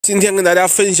今天跟大家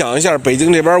分享一下北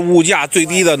京这边物价最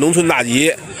低的农村大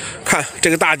集。看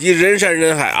这个大集人山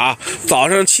人海啊，早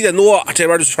上7点多这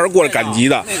边就全是过来赶集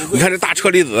的。你看这大车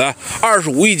厘子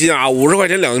25一斤啊，50块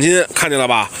钱2斤，看见了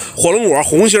吧？火龙果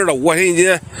红心的5块钱1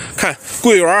斤，看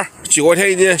桂圆9块钱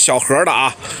1斤，小盒的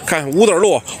啊。看五籽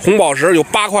露红宝石有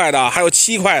8块的，还有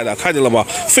7块的，看见了吗？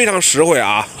非常实惠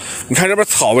啊！你看这边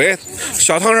草莓，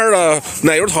小汤山的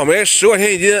奶油草莓10块钱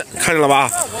1斤，看见了吧？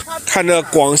看这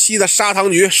广西的砂糖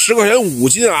橘10块钱5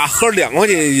斤啊，合着2块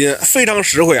钱1斤，非常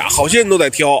实惠啊！好些人都在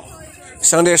挑。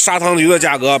像这砂糖橘的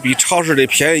价格比超市里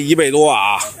便宜1倍多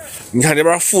啊！你看这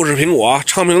边富士苹果，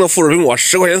昌平的富士苹果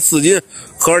10块钱4斤，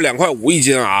合着2块51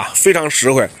斤啊，非常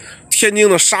实惠。天津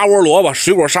的沙窝萝卜，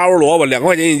水果沙窝萝卜2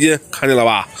块钱1斤，看见了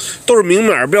吧？都是明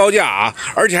码标价啊，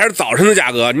而且还是早晨的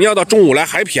价格。你要到中午来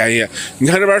还便宜。你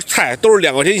看这边菜都是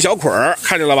2块钱1小捆儿，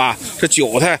看见了吧？这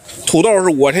韭菜、土豆是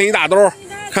5块钱1大兜，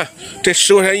看这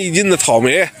10块钱1斤的草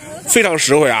莓。非常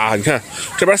实惠啊！你看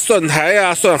这边蒜苔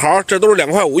呀、蒜毫，这都是2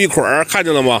块5一捆儿，看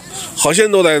见了吗？好些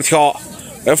人都在挑，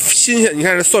新鲜。你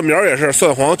看这蒜苗也是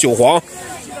蒜黄韭黄，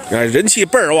人气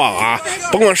倍儿旺啊！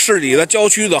甭管市里的、郊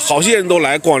区的，好些人都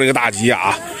来逛这个大集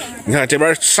啊！你看这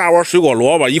边沙窝水果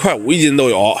萝卜1块51斤都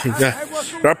有，你看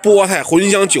这边菠菜、茴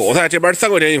香韭菜，这边3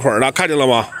块钱一捆的，看见了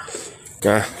吗？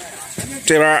看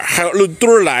这边还有论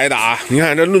吨来的啊！你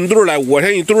看这论吨来5块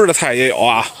钱1吨的菜也有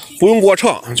啊。不用过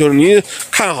秤，就是你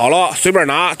看好了随便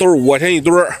拿，都是5块钱1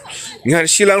吨。你看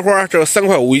西兰花，这有3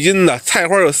块51斤的，菜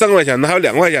花有3块钱的，还有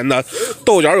2块钱的，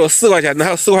豆角有4块钱的，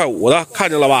还有4块5的，看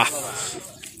见了吧？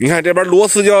你看这边螺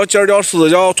丝椒、尖椒、柿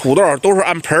子椒、土豆都是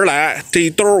按盆来，这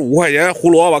一兜5块钱。胡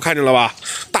萝卜看见了吧？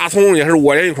大葱也是5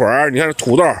块钱一捆。你看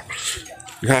土豆，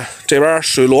你看这边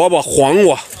水萝卜、黄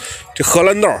瓜。这荷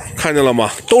兰豆看见了吗？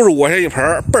都是5块钱一盆，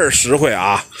倍儿实惠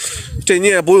啊！这你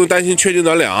也不用担心缺斤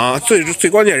短两，最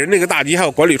关键人那个大集还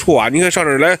有管理处啊！你看上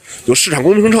这儿来有市场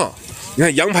公平秤。你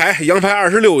看羊排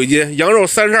26一斤，羊肉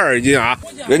32一斤啊！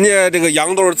人家这个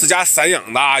羊都是自家散养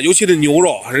的啊，尤其是牛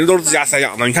肉，人家都是自家散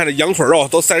养的。你看这羊腿肉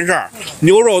都32，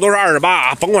牛肉都是28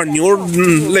啊！甭管牛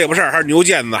肋巴扇还是牛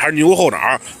腱子还是牛后脑，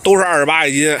都是28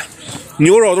一斤。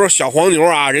牛肉都是小黄牛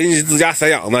啊，人家自家散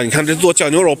养的。你看这做酱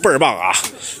牛肉倍儿棒啊！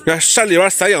你看山里边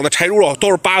散养的柴猪肉都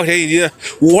是8块钱1斤，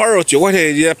五花肉9块钱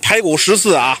1斤，排骨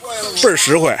14啊，倍儿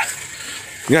实惠。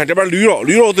你看这边驴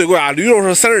肉最贵啊，驴肉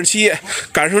是37，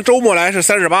赶上周末来是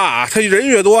38啊。它人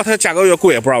越多，它价格越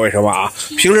贵，不知道为什么啊。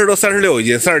平时都36一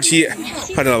斤，37，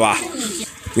看见了吧？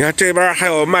你看这边还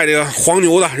有卖这个黄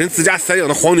牛的，人自家散养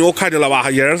的黄牛，看见了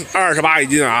吧？也是28一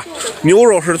斤啊。牛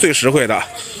肉是最实惠的，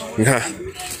你看。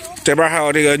这边还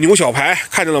有这个牛小排，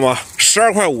看见了吗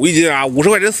？12块5一斤啊，50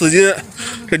块钱4斤。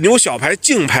这牛小排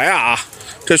净排啊，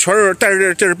这全是，但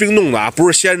是这是冰冻的啊，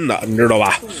不是鲜的，你知道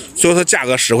吧？所以它价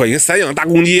格实惠。你看散养大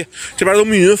公鸡，这边都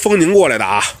密云丰宁过来的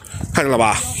啊，看见了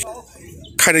吧？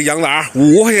看这羊杂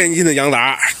，5块钱1斤的羊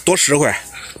杂多实惠。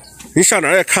你上哪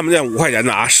儿也看不见5块钱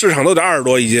的啊，市场都得20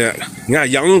多一斤。你看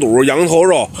羊肚、羊头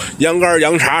肉、羊肝、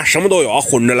羊肠，什么都有，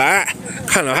混着来。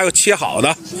看了还有切好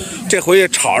的，这回去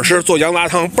炒着吃，做羊杂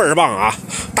汤倍儿棒啊！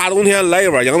大冬天来一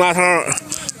碗羊杂汤，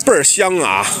倍儿香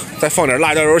啊！再放点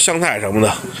辣椒油、香菜什么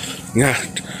的。你看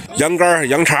羊肝、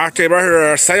羊肠，这边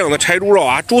是散养的柴猪肉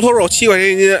啊，猪头肉7块钱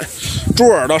1斤，猪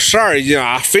耳朵12一斤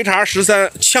啊，肥肠13，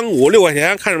腔骨6块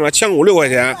钱，看着没？腔骨6块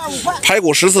钱，排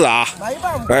骨14啊。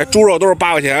哎，猪肉都是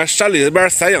8块钱，山里这边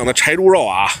散养的柴猪肉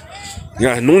啊。你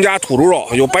看农家土猪肉，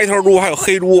有白条猪，还有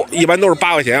黑猪，一般都是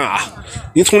8块钱啊。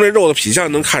你从这肉的品相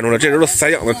能看出来，这都是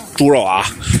散养的猪肉啊。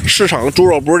市场的猪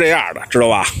肉不是这样的，知道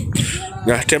吧？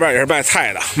你看这边也是卖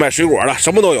菜的，卖水果的，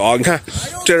什么都有。你看，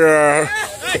这是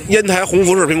烟台红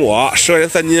福士苹果，10块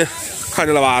钱3斤，看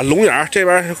见了吧？龙眼这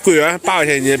边桂圆8块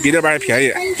钱1斤，比这边还便宜，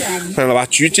看见了吧？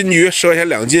金桔10块钱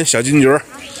2斤，小金桔。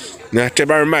你看这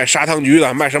边卖砂糖橘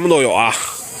的，卖什么都有啊。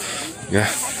你看。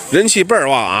人气倍儿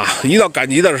旺啊！一到赶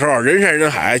集的时候，人山人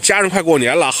海，加上快过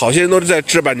年了，好些人都在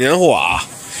置办年货啊。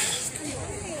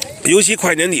尤其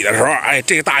快年底的时候，哎，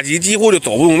这个大集几乎就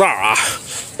走不动道啊。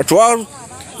主要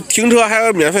停车还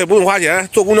有免费，不用花钱，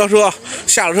坐公交车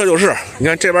下了车就是。你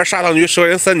看这边砂糖橘10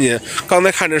块钱3斤，刚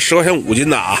才看这10块钱5斤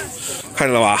的啊，看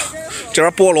见了吧？这边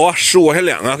菠萝15块钱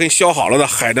2个，给你削好了的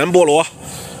海南菠萝。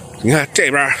你看这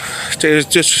边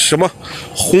这什么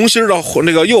红心的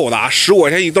那个柚子啊，15块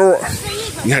钱一兜。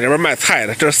你看这边卖菜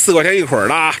的，这4块钱一捆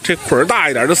的啊，这捆大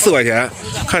一点就4块钱，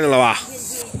看见了吧？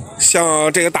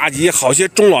像这个大集，好些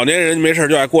中老年人没事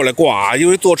就爱过来逛啊，因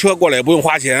为坐车过来也不用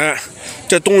花钱，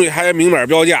这东西还明码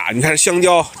标价。你看香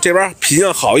蕉这边品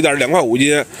相好一点2块5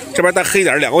斤，这边带黑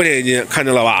点2块钱1斤，看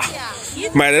见了吧？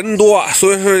买的人多，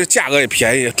所以说价格也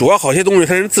便宜。主要好些东西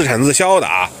它是自产自销的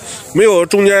啊，没有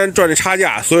中间赚这差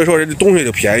价，所以说这东西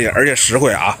就便宜，而且实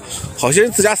惠啊。好些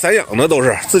人自家散养的都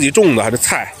是自己种的，这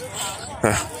菜，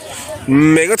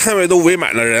每个摊位都围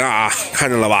满了人啊，看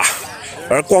见了吧？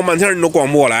而逛半天你都逛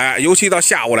不过来，尤其到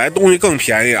下午来，东西更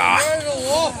便宜啊，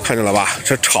看见了吧？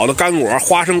这炒的干果、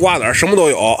花生、瓜子什么都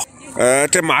有。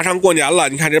这马上过年了，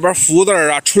你看这边福字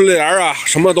啊、春联啊，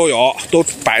什么都有，都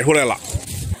摆出来了。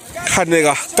看这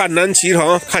个赣南脐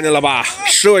橙，看见了吧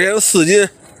？10块钱4斤，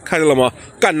看见了吗？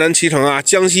赣南脐橙啊，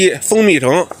江西蜂蜜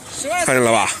橙，看见了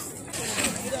吧？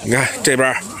你看这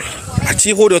边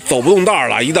几乎就走不动道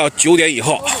了，一到9点以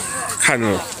后。看着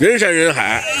人山人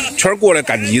海，全过来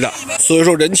赶集的，所以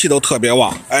说人气都特别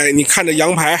旺。哎，你看这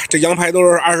羊排，这羊排都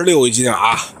是26一斤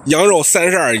啊，羊肉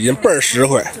32一斤，倍儿实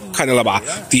惠，看见了吧？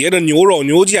底下的牛肉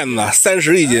牛腱子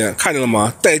30一斤，看见了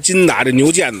吗？带筋的这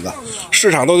牛腱子，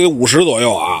市场都得50左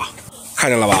右啊，看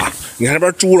见了吧？你看这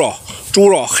边猪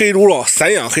肉黑猪肉，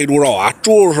散养黑猪肉啊，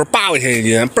猪肉是8块钱一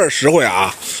斤，倍儿实惠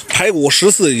啊。排骨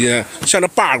14一斤，像这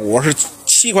把骨是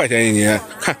7块钱一斤。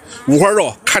看五花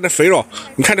肉，看这肥肉，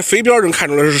你看这肥膘能看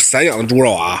出来是散养的猪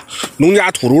肉啊，农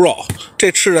家土猪肉，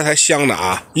这吃着才香的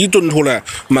啊，一炖出来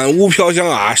满屋飘香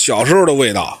啊，小时候的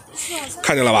味道。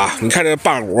看见了吧？你看这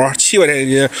把骨7块钱一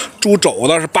斤，猪肘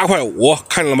子是8块5，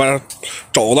看见了吗？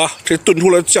肘子这炖出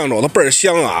来酱肘子倍儿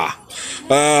香啊。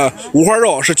五花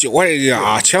肉是9块钱一斤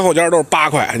啊，前后尖都是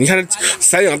8块。你看这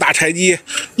散养大柴鸡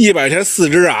，100钱4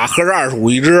只啊，合着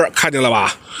25一只，看见了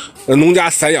吧？农家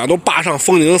散养都坝上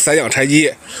丰宁散养柴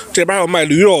鸡，这边还有卖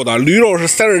驴肉的，驴肉是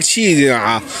37一斤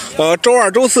啊。周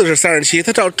2、周4是37，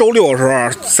它到周6的时候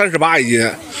38一斤。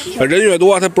人越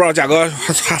多，它不知道价格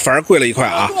反而贵了1块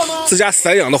啊。自家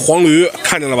散养的黄驴，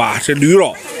看见了吧？这驴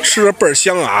肉吃着倍儿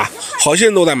香啊，好些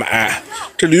人都在买。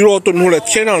这驴肉炖出来，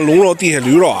天上龙肉，地下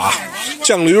驴肉啊，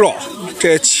酱驴肉，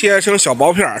这切成小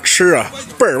薄片吃着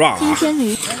倍儿棒啊！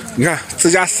你看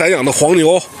自家散养的黄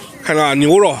牛。看到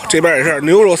牛肉这边也是，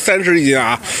牛肉30一斤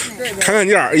啊，看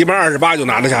件一般28就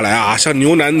拿得下来啊。像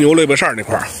牛腩、牛肋巴扇那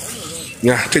块儿，你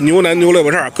看这牛腩、牛肋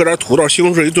巴扇，搁点土豆、西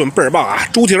红柿一炖，倍儿棒啊。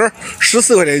猪蹄儿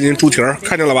14块钱一斤，猪蹄儿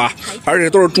看见了吧？而且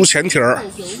都是猪前蹄儿。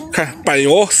看板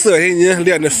油4块钱一斤，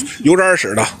炼着油渣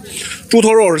使的。猪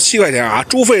头肉是7块钱啊，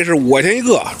猪肺是5块钱一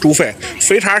个，猪肺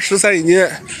肥肠13一斤，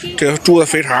这个猪的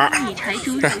肥肠。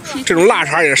看这种腊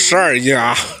肠也是12一斤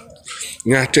啊。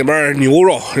你看这边牛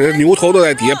肉，人牛头都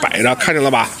在底下摆着，看见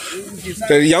了吧？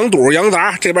这羊肚、羊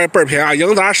杂这边倍儿便宜啊，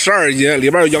羊杂12一斤，里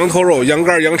边有羊头肉、羊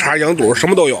肝、羊肠、羊肚，什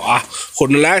么都有啊，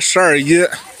混着来12一斤。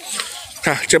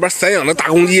看这边散养的大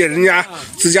公鸡，人家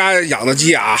自家养的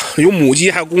鸡啊，有母鸡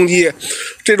还有公鸡，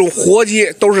这种活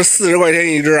鸡都是40块钱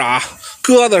一只啊，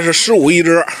鸽子是15一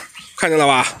只，看见了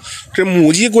吧？这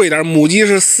母鸡贵点，母鸡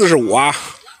是45啊。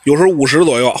有时候50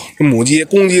左右，这母鸡、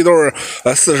公鸡都是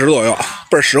40左右，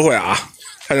倍儿实惠啊！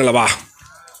看见了吧？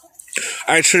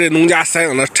爱吃这农家散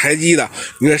养的柴鸡的，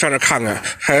你可以上这看看，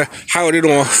还有这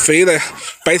种肥的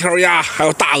白条鸭，还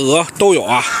有大鹅都有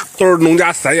啊，都是农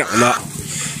家散养的。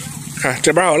看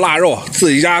这边还有腊肉，自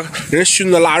己家人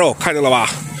熏的腊肉，看见了吧？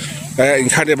哎，你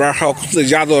看这边还有自己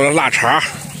家做的腊肠，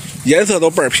颜色都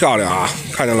倍儿漂亮啊，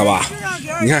看见了吧？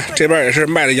你看这边也是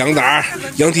卖的羊杂、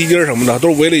羊蹄筋什么的，都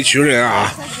是围了一群人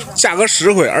啊，价格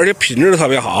实惠，而且品质特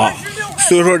别好，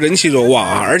所以说人气就旺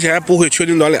啊，而且还不会缺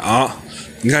斤短两。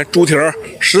你看猪蹄儿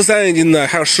13一斤的，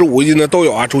还有15一斤的都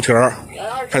有啊，猪蹄儿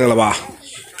看见了吧？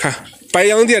看白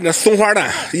洋淀的松花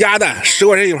蛋、鸭蛋10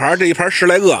块钱一盘，这一盘10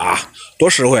来个啊，多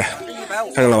实惠，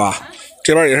看见了吧？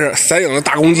这边也是散养的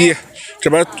大公鸡，这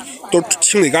边都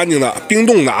清理干净的，冰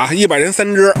冻的啊，100元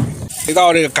3只。一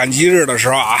到这个赶集日的时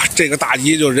候啊，这个大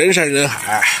集就人山人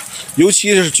海，尤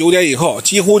其是9点以后，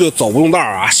几乎就走不动道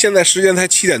啊。现在时间才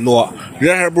7点多，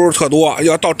人还不是特多，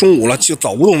要到中午了就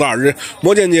走不动道，人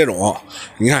摩肩接踵。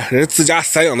你看人自家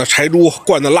散养的柴猪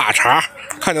灌的腊肠，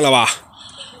看见了吧？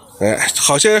哎，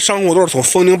好些商户都是从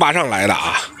丰宁坝上来的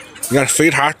啊。你看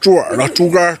肥肠、猪耳朵、猪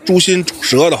肝、猪心、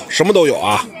舌头，什么都有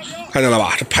啊，看见了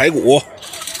吧？这排骨，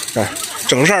哎。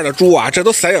整扇的猪啊，这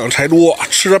都散养柴猪，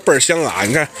吃着倍儿香啊！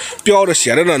你看标着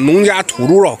写着呢，农家土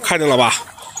猪肉，看见了吧？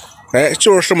哎，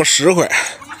就是这么实惠，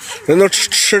人都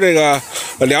吃这个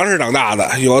粮食长大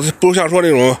的，有的不像说那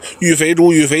种育肥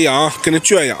猪、育肥羊，跟那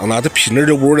圈养的，它品质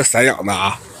就不是这散养的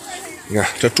啊。你看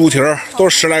这猪蹄儿都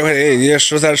是10来块钱一斤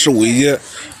，13、15一斤，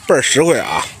倍儿实惠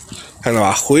啊！看到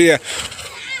吧？回去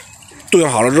炖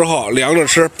好了之后凉着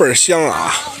吃，倍儿香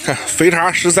啊！看肥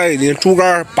肠13一斤，猪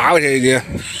肝8块钱一斤。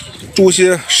猪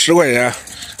心10块钱，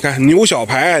看牛小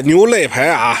排、牛肋排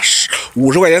啊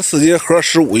，50块钱4斤，合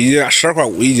15一斤，12块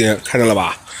5一斤，看见了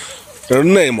吧？这是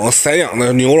内蒙散养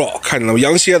的牛肉，看见了吗？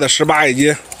羊蝎子18一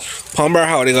斤，旁边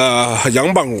还有这个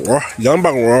羊棒骨，羊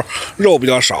棒骨肉比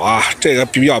较少啊，这个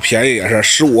比较便宜，也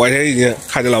是15块钱一斤，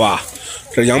看见了吧？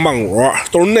这羊棒骨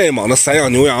都是内蒙的散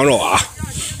养牛羊肉啊。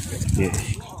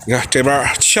你看这边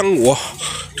腔骨，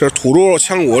这是土猪肉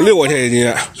腔骨6块钱一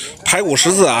斤，排骨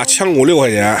14啊，腔骨6块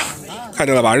钱，看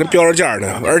见了吧？人标着价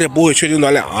呢，而且不会缺斤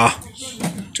短两啊。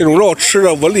这种肉吃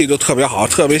着纹理就特别好，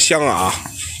特别香啊，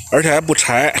而且还不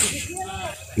柴。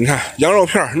你看羊肉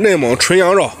片，内蒙纯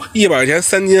羊肉100块钱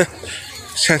3斤，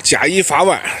像假一罚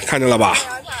万，看见了吧？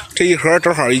这一盒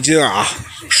正好1斤啊，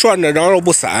涮着羊肉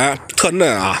不散，特嫩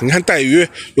啊。你看带鱼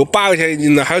有8块钱一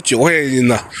斤的，还有9块钱一斤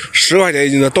的，10块钱一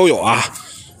斤的都有啊。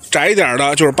窄一点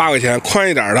的就是8块钱，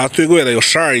宽一点的最贵的有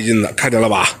12一斤的，看见了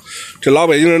吧？这老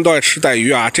北京人都爱吃带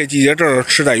鱼啊，这季节正是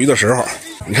吃带鱼的时候。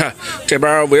你看这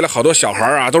边围了好多小孩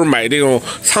啊，都是买这种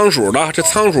仓鼠的，这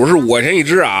仓鼠是5块钱一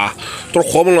只啊，都是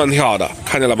活蹦乱跳的，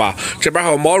看见了吧？这边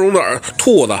还有毛绒的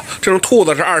兔子，这种兔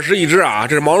子是20一只啊，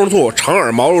这是毛绒兔，长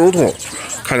耳毛绒兔，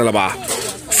看见了吧？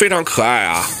非常可爱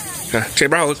啊。看这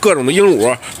边还有各种的鹦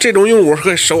鹉，这种鹦鹉是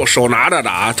可以手拿着的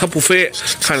啊，它不飞，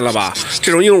看见了吧？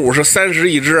这种鹦鹉是30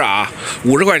一只啊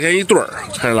，50块钱一对儿，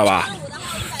看见了吧？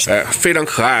哎，非常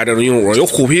可爱，这种鹦鹉有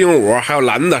虎皮鹦鹉，还有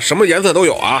蓝的，什么颜色都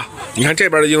有啊。你看这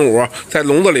边的鹦鹉在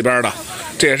笼子里边的，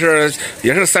这也是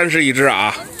30一只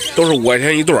啊，都是5块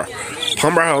钱一对儿。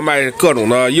旁边还有卖各种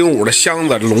的鹦鹉的箱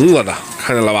子、笼子的，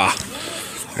看见了吧？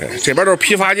哎，这边都是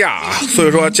批发价啊，所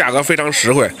以说价格非常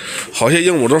实惠。好些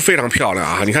鹦鹉都是非常漂亮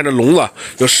啊，你看这笼子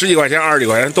有10几块钱、20几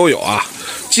块钱都有啊。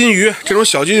金鱼这种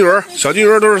小金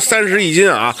鱼都是30一斤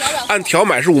啊，按条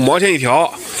买是5毛钱一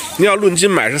条，你要论斤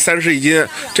买是30一斤。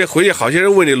这回去好些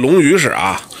人喂这龙鱼使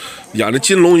啊，养这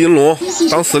金龙、银龙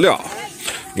当饲料。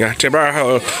你看这边还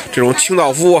有这种清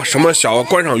道夫，什么小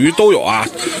观赏鱼都有啊，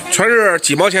全是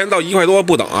几毛钱到1块多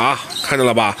不等啊，看见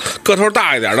了吧？个头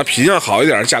大一点的，品相好一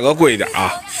点，价格贵一点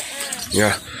啊。你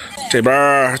看这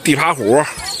边地爬虎，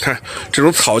看这种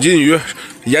草金鱼，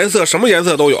颜色什么颜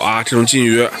色都有啊，这种金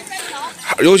鱼。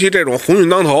尤其这种红运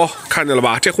当头，看见了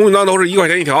吧？这红运当头是1块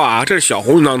钱一条啊，这是小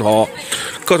红运当头，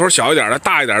个头小一点的，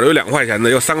大一点的有2块钱的，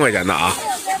有3块钱的啊，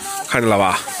看见了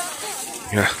吧？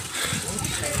你看。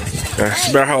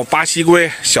这边还有巴西龟，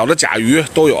小的甲鱼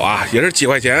都有啊，也是几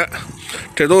块钱。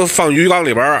这都放鱼缸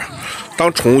里边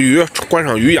当宠物鱼、观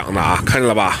赏鱼养的啊，看见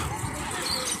了吧？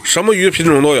什么鱼品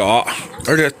种都有，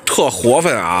而且特活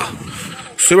泛啊，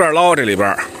随便捞这里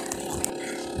边。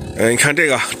你看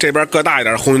这边个大一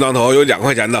点的红鱼当头有2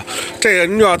块钱的，这个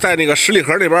你要在那个十里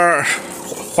河那边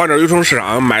花鸟鱼虫市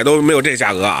场买都没有这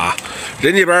价格啊。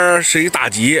人这边是一大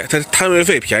集，它摊位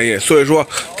费便宜，所以说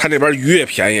它那边鱼也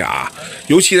便宜啊。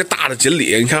尤其是大的锦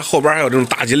鲤，你看后边还有这种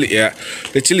大锦鲤，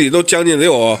这锦鲤都将近得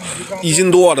有1斤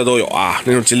多的都有啊。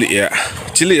那种锦鲤，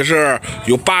锦鲤是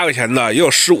有8块钱的，也有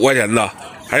15块钱的，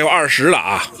还有20的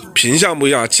啊。品相不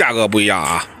一样，价格不一样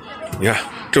啊。你看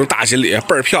这种大锦鲤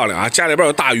倍儿漂亮啊，家里边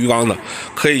有大鱼缸的，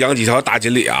可以养几条大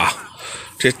锦鲤啊。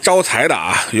这招财的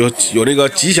啊，有这个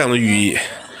吉祥的寓意。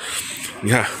你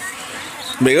看。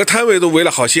每个摊位都围了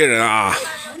好些人啊，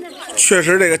确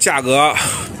实这个价格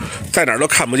在哪儿都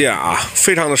看不见啊，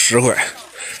非常的实惠。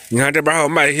你看这边还有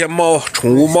卖一些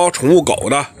宠物狗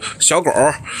的小狗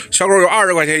有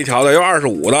20块钱一条的，有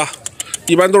25的，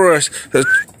一般都是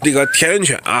这个田园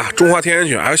犬啊，中华田园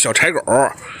犬，还有小柴狗，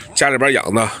家里边养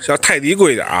的，像泰迪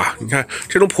贵一点啊。你看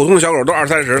这种普通的小狗都20、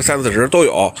30、30、40都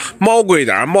有，猫贵一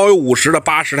点，猫有50的、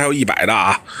80的，还有100的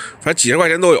啊，反正几十块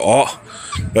钱都有。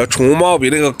宠物猫比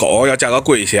那个狗要价格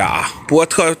贵一些啊，不过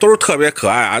都是特别可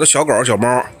爱啊，都小狗小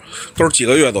猫，都是几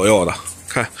个月左右的。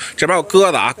看这边有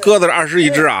鸽子啊，鸽子是20一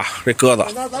只啊，这鸽子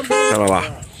看到吧？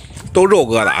都肉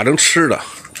鸽子啊，能吃的。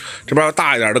这边有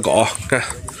大一点的狗，看，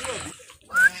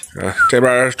这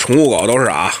边宠物狗都是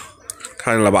啊，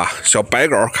看见了吧？小白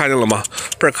狗看见了吗？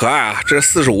倍儿可爱啊，这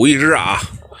是45一只啊。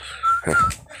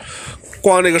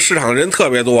逛这个市场人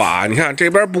特别多啊！你看这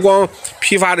边不光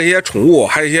批发这些宠物，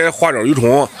还有一些花鸟鱼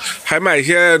虫，还卖一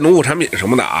些农副产品什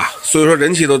么的啊，所以说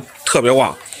人气都特别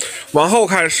旺。往后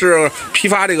看是批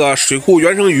发这个水库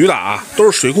原生鱼的啊，都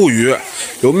是水库鱼，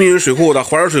有密云水库的、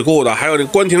环水水库的，还有这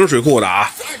关亭水库的啊，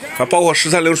包括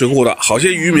13陵水库的，好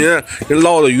些渔民人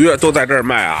捞的鱼都在这儿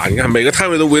卖啊！你看每个摊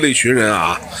位都围了一群人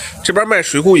啊。这边卖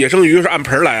水库野生鱼是按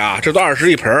盆来啊，这都20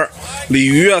一盆，鲤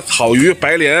鱼、草鱼、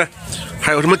白鲢。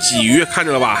还有什么鲫鱼，看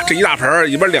见了吧？这一大盆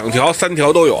里边2条、3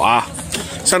条都有啊。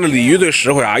像这鲤鱼最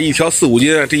实惠啊，一条4、5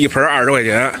斤，这一盆20块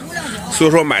钱。所以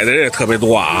说买的人也特别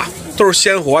多啊，都是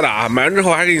鲜活的啊，买完之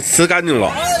后还给你辞干净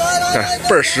了，看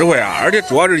倍儿实惠啊！而且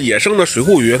主要是野生的水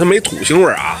库鱼，它没土腥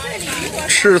味啊，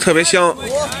吃着特别香。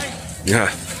你看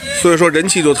所以说人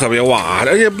气就特别旺啊，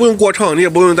而且不用过秤，你也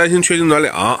不用担心缺斤短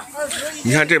两。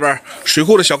你看这边水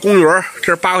库的小公鱼，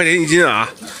这是8块钱一斤啊。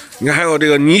你看还有这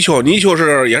个泥鳅，泥鳅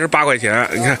也是8块钱。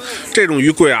你看这种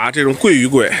鱼贵啊，这种桂鱼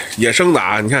贵，野生的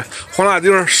啊。你看黄辣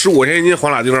丁15块钱一斤，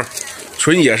黄辣丁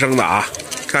纯野生的啊。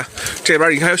看这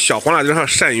边你看有小黄辣丁，还有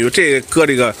鳝鱼，这搁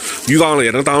这个鱼缸里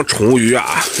也能当宠物鱼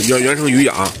啊，原生鱼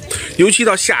养。尤其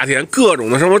到夏天，各种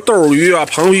的什么豆鱼啊、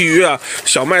螃皮鱼啊、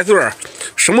小麦穗儿，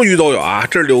什么鱼都有啊。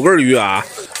这是柳根鱼啊，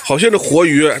好些这活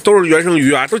鱼都是原生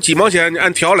鱼啊，都几毛钱，你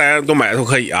按条来都买都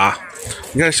可以啊。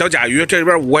你看小甲鱼，这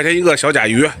边5块钱一个小甲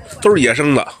鱼，都是野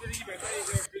生的。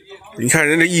你看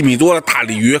人这1米多的大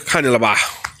鲤鱼，看见了吧？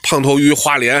胖头鱼、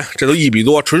花鲢，这都1米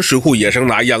多，纯水库野生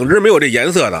的啊，养殖没有这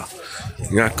颜色的。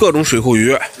你看各种水库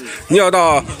鱼，你要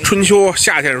到春秋、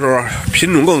夏天的时候，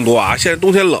品种更多啊。现在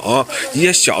冬天冷，一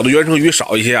些小的原生鱼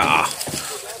少一些啊。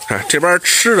看这边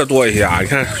吃的多一些啊，你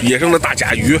看野生的大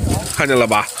甲鱼，看见了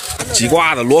吧？鲫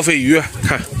瓜子、罗非鱼，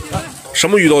看什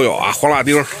么鱼都有啊，黄辣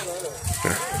丁。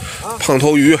胖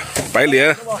头鱼、白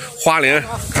鲢、花鲢，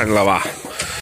看见了吧？